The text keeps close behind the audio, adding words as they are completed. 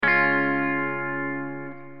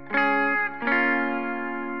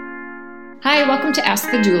welcome to Ask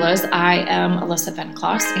the Doulas. I am Alyssa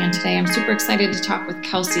Venkloss, and today I'm super excited to talk with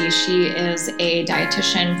Kelsey. She is a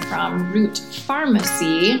dietitian from Root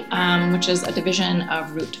Farmacy, which is a division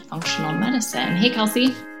of Root Functional Medicine. Hey,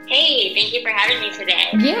 Kelsey. Hey, thank you for having me today.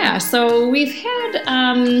 Yeah, so we've had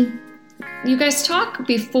you guys talk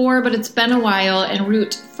before, but it's been a while, and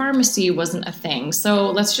Root Farmacy wasn't a thing. So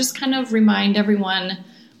let's just kind of remind everyone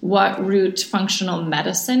what Root Functional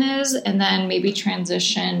Medicine is, and then maybe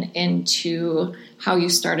transition into how you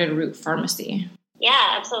started Root Farmacy.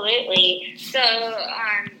 Yeah, absolutely. So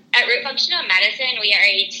at Root Functional Medicine, we are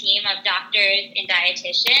a team of doctors and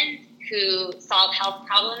dietitians who solve health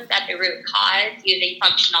problems at the root cause using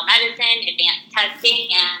functional medicine, advanced testing,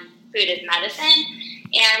 and food as medicine.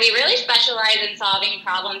 And we really specialize in solving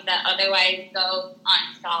problems that otherwise go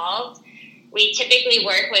unsolved. We typically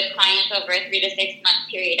work with clients over a 3 to 6 month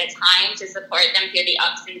period of time to support them through the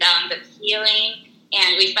ups and downs of healing.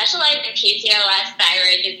 And we specialize in PCOS,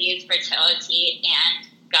 thyroid disease, fertility, and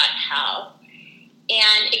gut health.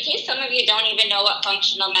 And in case some of you don't even know what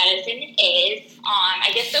functional medicine is,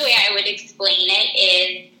 I guess the way I would explain it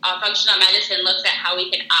is functional medicine looks at how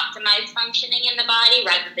we can optimize functioning in the body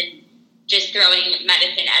rather than just throwing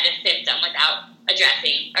medicine at a symptom without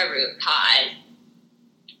addressing a root cause.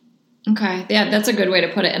 Okay. Yeah, that's a good way to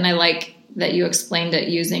put it. And I like that you explained it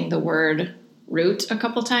using the word root a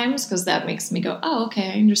couple times, because that makes me go, oh, okay,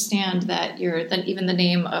 I understand that even the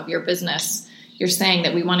name of your business, you're saying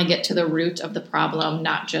that we want to get to the root of the problem,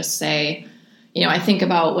 not just say, I think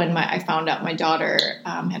about when I found out my daughter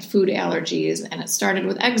had food allergies, and it started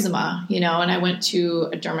with eczema, and I went to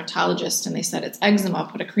a dermatologist and they said, it's eczema,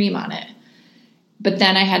 put a cream on it. But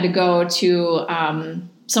then I had to go to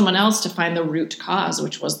someone else to find the root cause,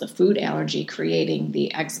 which was the food allergy creating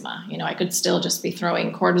the eczema. I could still just be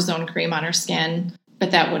throwing cortisone cream on her skin,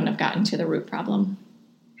 but that wouldn't have gotten to the root problem.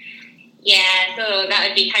 Yeah, so that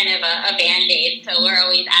would be kind of a Band-Aid. So we're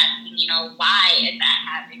always asking, why is that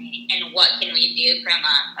happening? And what can we do from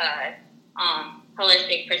a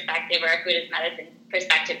holistic perspective or a food as medicine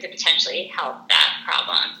perspective to potentially help that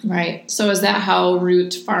problem? Right. So is that how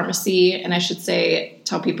Root Farmacy, and I should say,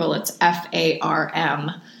 tell people it's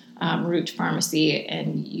FARM, Root Farmacy,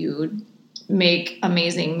 and you make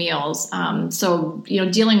amazing meals. So,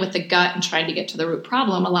 dealing with the gut and trying to get to the root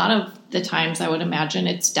problem, a lot of the times I would imagine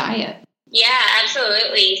it's diet. Yeah,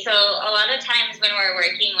 absolutely. So a lot of times when we're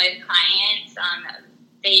working with clients,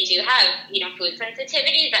 they do have, food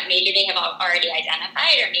sensitivities that maybe they have already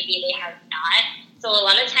identified or maybe they have not. So a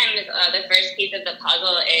lot of times the first piece of the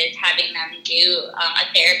puzzle is having them do a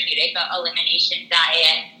therapeutic elimination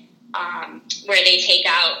diet where they take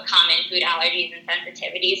out common food allergies and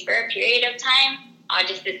sensitivities for a period of time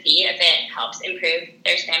just to see if it helps improve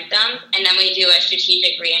their symptoms. And then we do a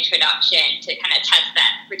strategic reintroduction to kind of test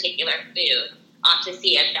that particular food to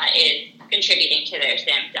see if that is contributing to their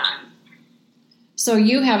symptoms. So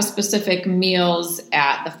you have specific meals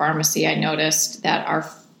at the pharmacy, I noticed, that are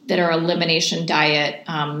elimination diet.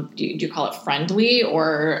 Do you call it friendly,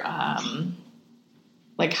 or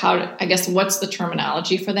what's the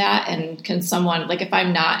terminology for that? And can someone, if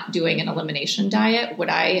I'm not doing an elimination diet,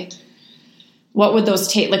 what would those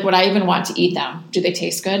taste like? Would I even want to eat them? Do they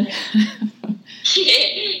taste good?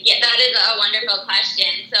 Yeah, that is a wonderful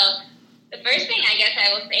question. So the first thing I guess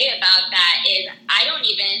I will say about that is I don't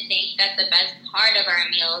even think that the best part of our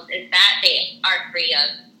meals is that they are free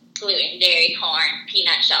of gluten, dairy, corn,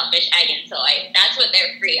 peanut, shellfish, egg, and soy. That's what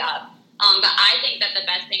they're free of. But I think that the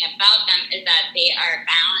best thing about them is that they are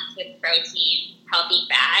balanced with protein, healthy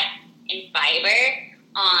fat, and fiber,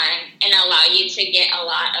 and allow you to get a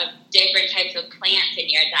lot of different types of plants in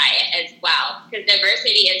your diet as well. Because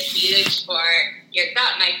diversity is huge for your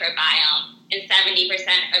gut microbiome, and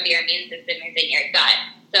 70% of your immune system is in your gut.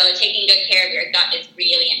 So taking good care of your gut is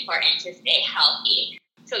really important to stay healthy.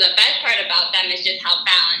 So the best part about them is just how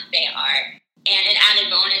balanced they are. And an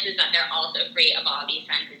added bonus is that they're also free of all these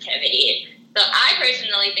sensitivities. So I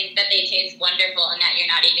personally think that they taste wonderful and that you're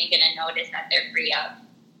not even going to notice that they're free of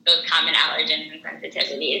those common allergens and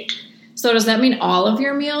sensitivities. So does that mean all of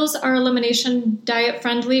your meals are elimination diet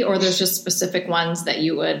friendly, or there's just specific ones that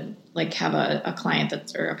you would have a client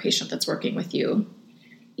or a patient that's working with you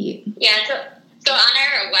eat? Yeah, so on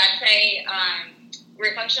our website,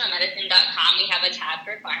 rootfunctionalmedicine.com, we have a tab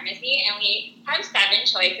for pharmacy, and we have 7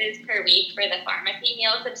 choices per week for the pharmacy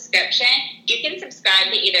meal subscription. You can subscribe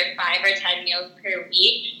to either 5 or 10 meals per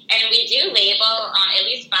week, and we do label at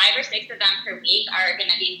least 5 or 6 of them per week are going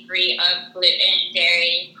to be free of gluten,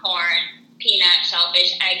 dairy, corn, peanut,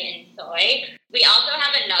 shellfish, egg, and soy. We also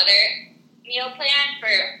have another meal plan for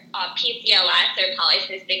PCOS, or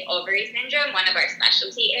polycystic ovary syndrome, one of our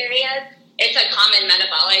specialty areas. it's a common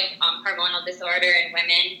metabolic hormonal disorder in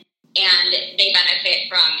women, and they benefit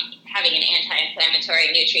from having an anti-inflammatory,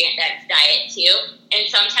 nutrient-dense diet too. And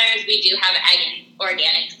sometimes we do have egg and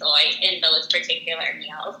organic soy in those particular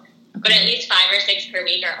meals, but at least 5 or 6 per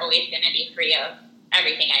week are always going to be free of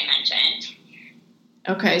everything I mentioned.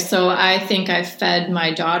 Okay, so I think I fed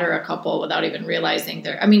my daughter a couple without even realizing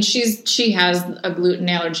there. I mean, she has a gluten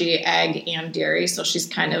allergy, egg and dairy, so she's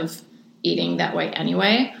kind of eating that way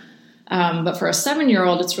anyway. But for a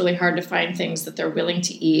 7-year-old, it's really hard to find things that they're willing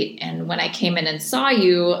to eat. And when I came in and saw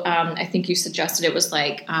you, I think you suggested it was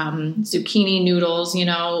like zucchini noodles,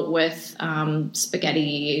 with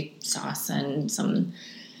spaghetti sauce and some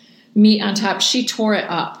meat on top. She tore it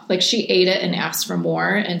up. Like, she ate it and asked for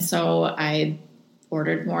more. And so I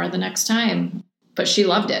ordered more the next time. But she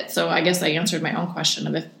loved it. So I guess I answered my own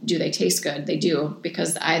question of do they taste good? They do,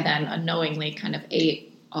 because I then unknowingly kind of ate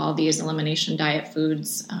all these elimination diet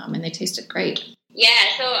foods, and they tasted great. Yeah,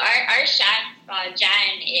 so our chef,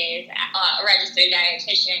 Jen, is a registered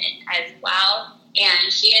dietitian as well, and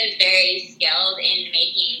she is very skilled in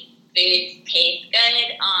making foods taste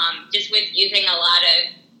good, just with using a lot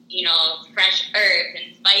of, fresh herbs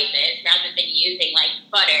and spices rather than using, like,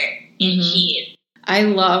 butter and cheese. I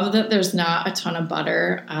love that there's not a ton of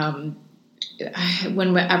butter.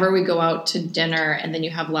 Whenever we go out to dinner and then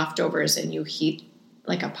you have leftovers and you heat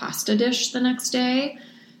like a pasta dish the next day,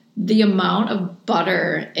 the amount of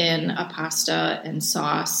butter in a pasta and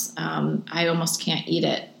sauce, I almost can't eat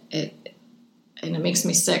it. And it makes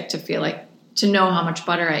me sick to know how much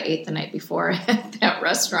butter I ate the night before at that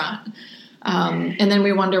restaurant. And then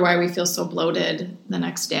we wonder why we feel so bloated the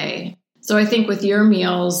next day. So I think with your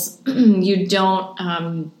meals, you don't,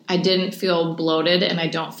 I didn't feel bloated and I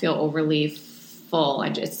don't feel overly full.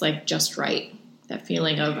 It's like just right. That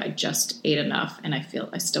feeling of I just ate enough and I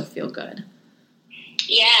still feel good.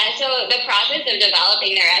 Yeah, so the process of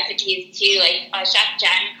developing the recipes too, like Chef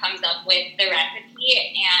Jen comes up with the recipe,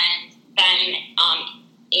 and then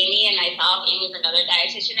Amy and myself, Amy's another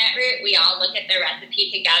dietitian at Root, we all look at the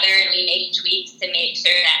recipe together and we make tweaks to make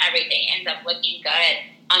sure that everything ends up looking good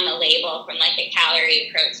on the label from like a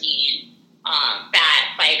calorie, protein,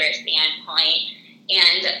 fat, fiber standpoint.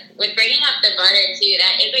 And with bringing up the butter too,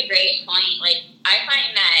 that is a great point. Like, I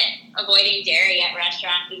find that avoiding dairy at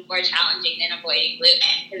restaurants is more challenging than avoiding gluten,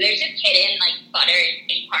 because there's just hidden like butter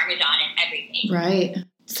and Parmesan and everything. Right.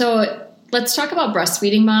 So let's talk about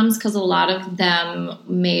breastfeeding moms, because a lot of them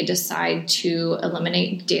may decide to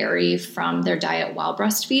eliminate dairy from their diet while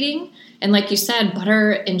breastfeeding. And like you said,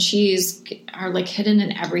 butter and cheese are like hidden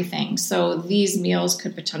in everything. So these meals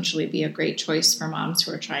could potentially be a great choice for moms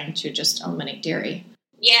who are trying to just eliminate dairy.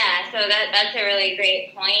 Yeah, so that's a really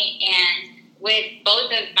great point. And with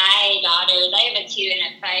both of my daughters, I have a 2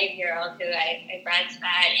 and a 5-year-old who I breastfed,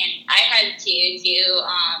 and I had to do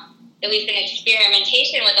at least an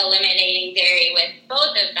experimentation with eliminating dairy with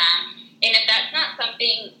both of them. And if that's not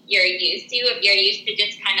something you're used to, if you're used to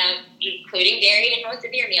just kind of including dairy in most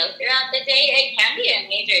of your meals throughout the day, it can be a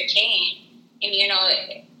major change. And,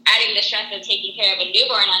 adding the stress of taking care of a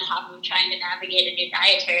newborn on top of trying to navigate a new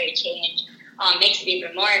dietary change makes it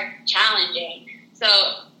even more challenging. So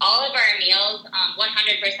all of our meals, 100%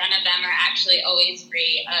 of them are actually always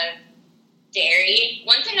free of dairy.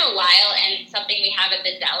 Once in a while, and something we have at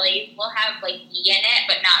the deli, we'll have like ghee in it,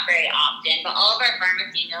 but not very often. But all of our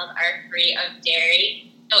Farmacy meals are free of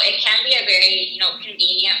dairy. So it can be a very,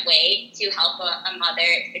 convenient way to help a mother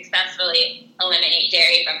successfully eliminate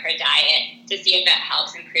dairy from her diet, to see if that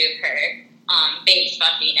helps improve her baby's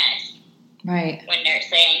fussiness. Right. When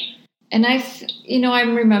nursing. And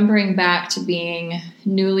I'm remembering back to being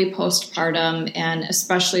newly postpartum, and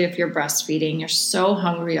especially if you're breastfeeding, you're so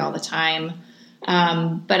hungry all the time.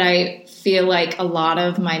 But I feel like a lot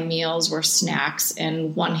of my meals were snacks,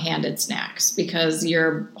 and one-handed snacks, because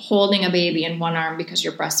you're holding a baby in one arm because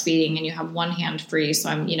you're breastfeeding and you have one hand free. So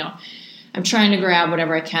I'm trying to grab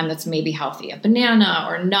whatever I can that's maybe healthy, a banana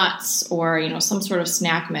or nuts or, some sort of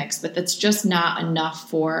snack mix, but that's just not enough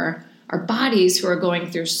for our bodies, who are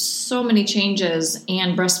going through so many changes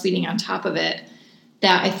and breastfeeding on top of it,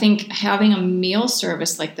 that I think having a meal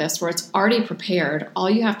service like this, where it's already prepared, all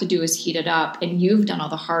you have to do is heat it up, and you've done all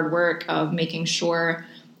the hard work of making sure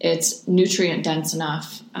it's nutrient dense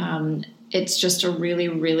enough. It's just a really,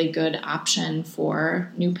 really good option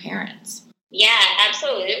for new parents. Yeah,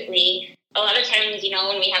 absolutely. A lot of times,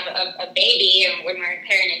 when we have a baby, or when we're a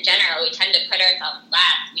parent in general, we tend to put ourselves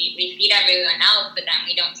last. We feed everyone else, but then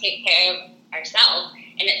we don't take care of ourselves.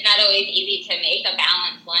 And it's not always easy to make a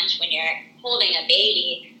balanced lunch when you're holding a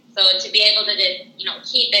baby. So to be able to just,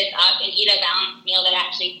 heat this up and eat a balanced meal that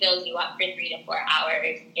actually fills you up for 3 to 4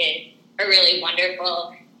 hours is a really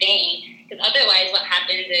wonderful thing. Because otherwise what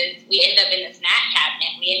happens is we end up in the snack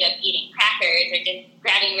cabinet. We end up eating crackers or just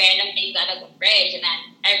grabbing random things out of the fridge. And then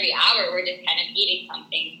every hour we're just kind of eating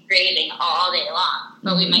something, grazing all day long.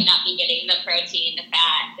 But we might not be getting the protein, the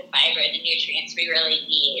fat, the fiber, the nutrients we really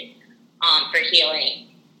need for healing.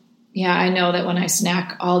 Yeah, I know that when I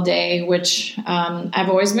snack all day, which I've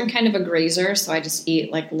always been kind of a grazer, so I just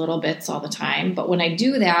eat like little bits all the time. But when I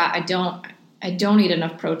do that, I don't eat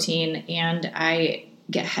enough protein, and I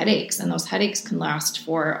get headaches, and those headaches can last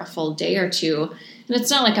for a full day or two. And it's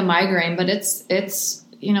not like a migraine, but it's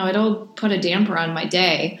it'll put a damper on my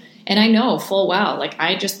day. And I know full well, like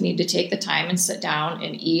I just need to take the time and sit down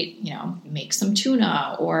and eat, make some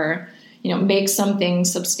tuna or make something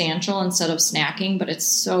substantial instead of snacking. But it's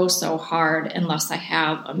so, so hard unless I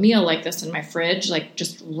have a meal like this in my fridge, like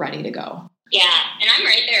just ready to go. Yeah, and I'm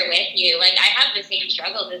right there with you. Like, I have the same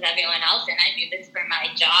struggles as everyone else, and I do this for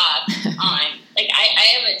my job. I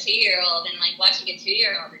have a 2-year-old, and like watching a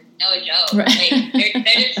 2-year-old is no joke. Right. Like,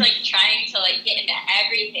 they're just like trying to like get into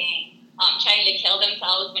everything, trying to kill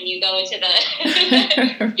themselves when you go to the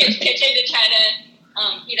kitchen to try to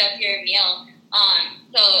heat up your meal.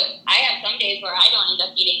 So I have some days where I don't end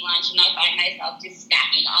up eating lunch, and I find myself just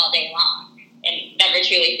snacking all day long and never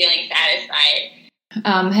truly feeling satisfied.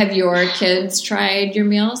 Have your kids tried your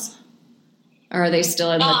meals? Or are they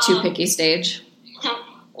still in the too picky stage?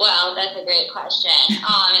 Well, that's a great question.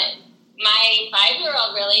 My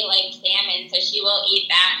 5-year-old really likes salmon, so she will eat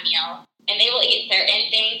that meal. And they will eat certain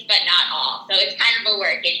things, but not all. So it's kind of a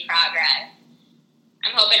work in progress.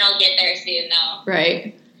 I'm hoping I'll get there soon, though.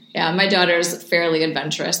 Right. Yeah, my daughter's fairly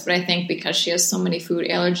adventurous, but I think because she has so many food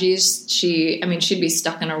allergies, she'd be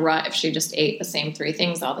stuck in a rut if she just ate the same 3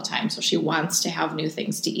 things all the time. So she wants to have new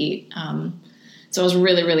things to eat. So I was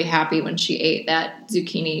really, really happy when she ate that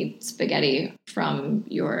zucchini spaghetti from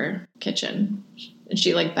your kitchen. And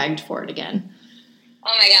she begged for it again.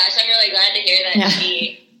 Oh my gosh, I'm really glad to hear that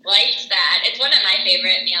she likes that. It's one of my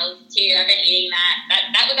favorite meals too. I've been eating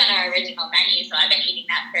that. That was on our original menu, so I've been eating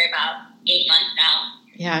that for about 8 months now.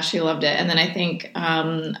 Yeah, she loved it. And then I think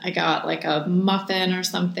I got a muffin or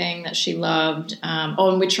something that she loved.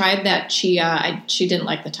 And we tried that chia. She didn't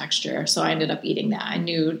like the texture, so I ended up eating that. I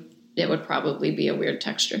knew it would probably be a weird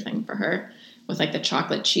texture thing for her with the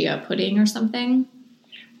chocolate chia pudding or something.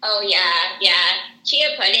 Oh, yeah. Chia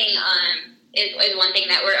pudding is one thing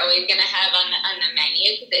that we're always going to have on the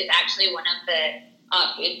menu because it's actually one of the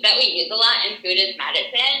foods that we use a lot, and food is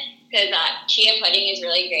medicine. Because chia pudding is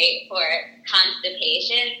really great for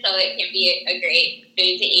constipation, so it can be a great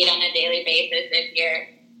food to eat on a daily basis if you're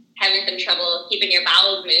having some trouble keeping your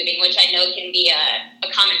bowels moving, which I know can be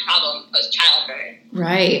a common problem post-childbirth.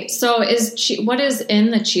 Right. So what is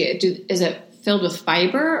in the chia? Is it filled with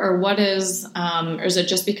fiber, or what is, or is it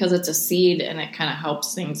just because it's a seed and it kind of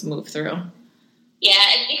helps things move through? Yeah,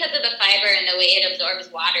 it's because of the fiber and the way it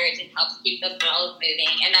absorbs water. It just helps keep the bowels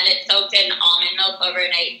moving. And then it's soaked in almond milk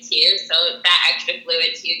overnight, too. So that extra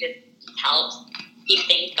fluid, too, just helps keep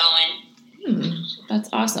things going. That's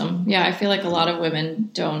awesome. Yeah, I feel like a lot of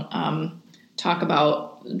women don't talk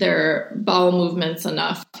about their bowel movements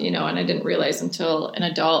enough, and I didn't realize until an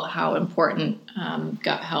adult how important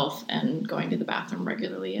gut health and going to the bathroom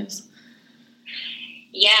regularly is.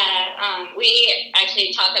 Yeah, we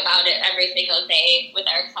actually talk about it every single day with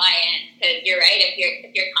our clients because you're right. If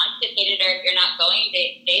you're constipated or if you're not going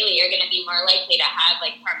daily, you're going to be more likely to have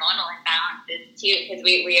hormonal imbalances too because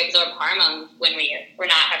we reabsorb hormones when we're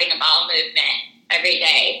not having a bowel movement every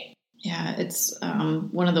day. Yeah, it's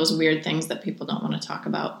one of those weird things that people don't want to talk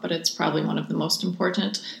about, but it's probably one of the most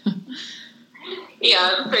important.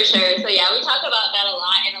 Yeah, for sure. So yeah, we talk about that a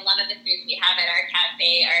lot, and a lot of the foods we have at our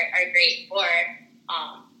cafe are great for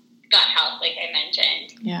gut health, like I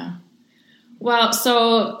mentioned. Yeah. Well,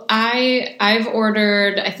 so I've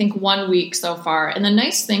ordered, I think 1 week so far. And the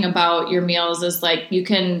nice thing about your meals is you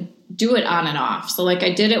can do it on and off. So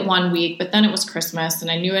I did it 1 week, but then it was Christmas and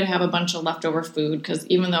I knew I'd have a bunch of leftover food because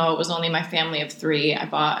even though it was only my family of 3, I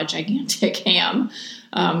bought a gigantic ham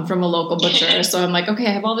from a local butcher. So I'm okay,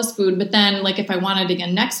 I have all this food. But then if I wanted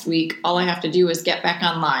again next week, all I have to do is get back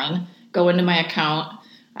online, go into my account,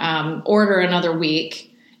 order another week.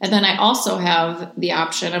 And then I also have the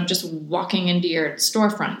option of just walking into your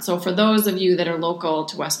storefront. So for those of you that are local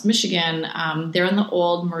to West Michigan, they're in the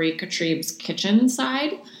old Marie Katreeb's kitchen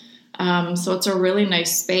side. So it's a really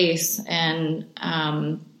nice space, and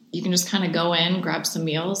you can just kind of go in, grab some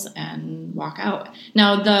meals, and walk out.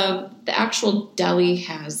 Now, the actual deli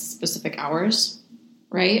has specific hours,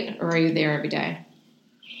 right? Or are you there every day?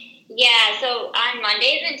 Yeah, so on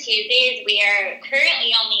Mondays and Tuesdays, we are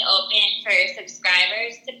currently only open for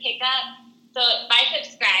subscribers to pick up. So by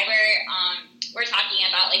subscriber, we're talking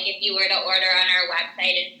about like if you were to order on our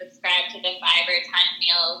website and subscribe to the 5 or 10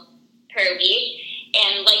 meals per week.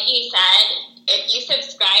 And like you said, if you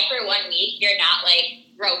subscribe for 1 week, you're not like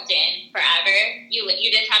roped in forever. You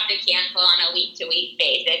just have to cancel on a week-to-week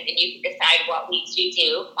basis, and you can decide what weeks you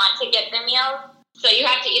do want to get the meals. So you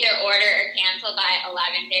have to either order or cancel by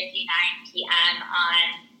 11:59 p.m.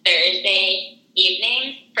 on Thursday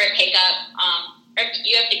evenings for pickup. Or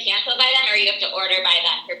you have to cancel by then, or you have to order by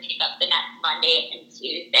then for pickup the next Monday and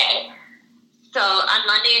Tuesday. So on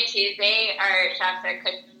Monday and Tuesday, our chefs are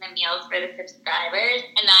cooking the meals for the subscribers.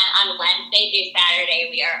 And then on Wednesday through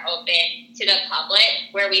Saturday, we are open to the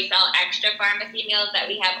public, where we sell extra pharmacy meals that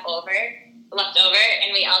we have left over.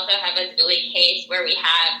 And we also have a Zuli case where we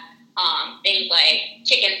have things like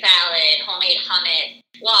chicken salad, homemade hummus,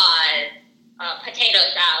 laws, potato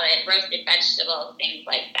salad, roasted vegetables, things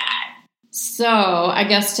like that. So I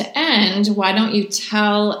guess to end, why don't you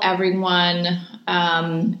tell everyone,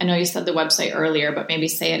 I know you said the website earlier, but maybe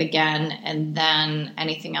say it again, and then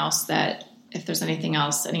anything else that, if there's anything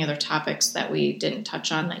else, any other topics that we didn't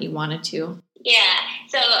touch on that you wanted to. Yeah,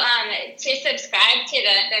 so to subscribe to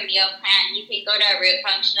the meal plan, you can go to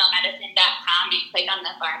rootfunctionalmedicine.com and click on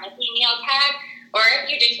the pharmacy meal tab. Or if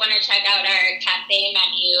you just want to check out our cafe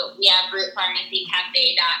menu, we have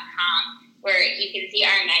rootpharmacycafe.com, where you can see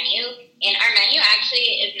our menu. And our menu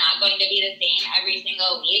actually is not going to be the same every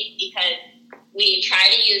single week, because we try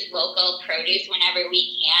to use local produce whenever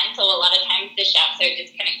we can. So a lot of times the chefs are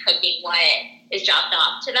just kind of cooking what is dropped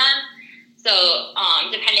off to them. So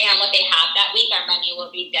depending on what they have that week, our menu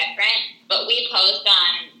will be different. But we post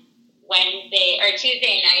on Wednesday or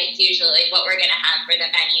Tuesday nights usually what we're going to have for the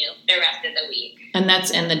menu the rest of the week. And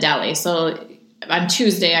that's in the deli. So on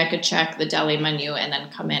Tuesday, I could check the deli menu and then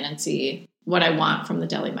come in and see what I want from the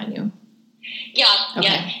deli menu. Yeah, okay.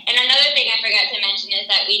 Yeah. And another thing I forgot to mention is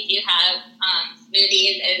that we do have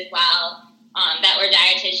smoothies as well that were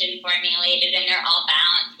dietitian formulated, and they're all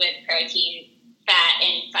balanced with protein, fat,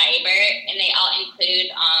 and fiber, and they all include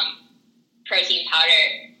protein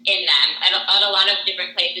powder in them. At a lot of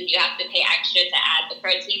different places, you have to pay extra to add the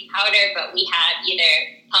protein powder, but we have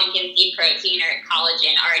either pumpkin seed protein or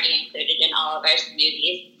collagen already included in all of our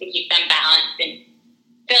smoothies to keep them balanced and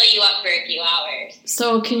fill you up for a few hours.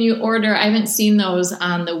 So can you order, I haven't seen those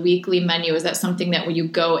on the weekly menu. Is that something that when you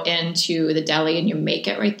go into the deli and you make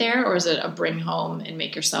it right there, or is it a bring home and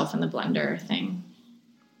make yourself in the blender thing?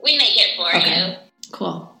 We make it for you.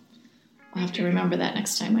 Cool. I'll have to remember that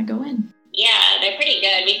next time I go in. Yeah, they're pretty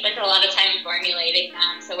good. We spent a lot of time formulating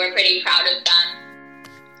them, so we're pretty proud of them.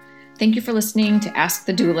 Thank you for listening to Ask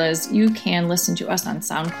the Doulas. You can listen to us on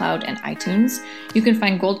SoundCloud and iTunes. You can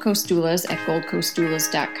find Gold Coast Doulas at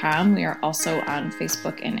goldcoastdoulas.com. We are also on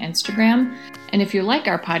Facebook and Instagram. And if you like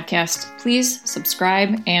our podcast, please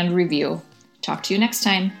subscribe and review. Talk to you next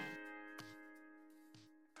time.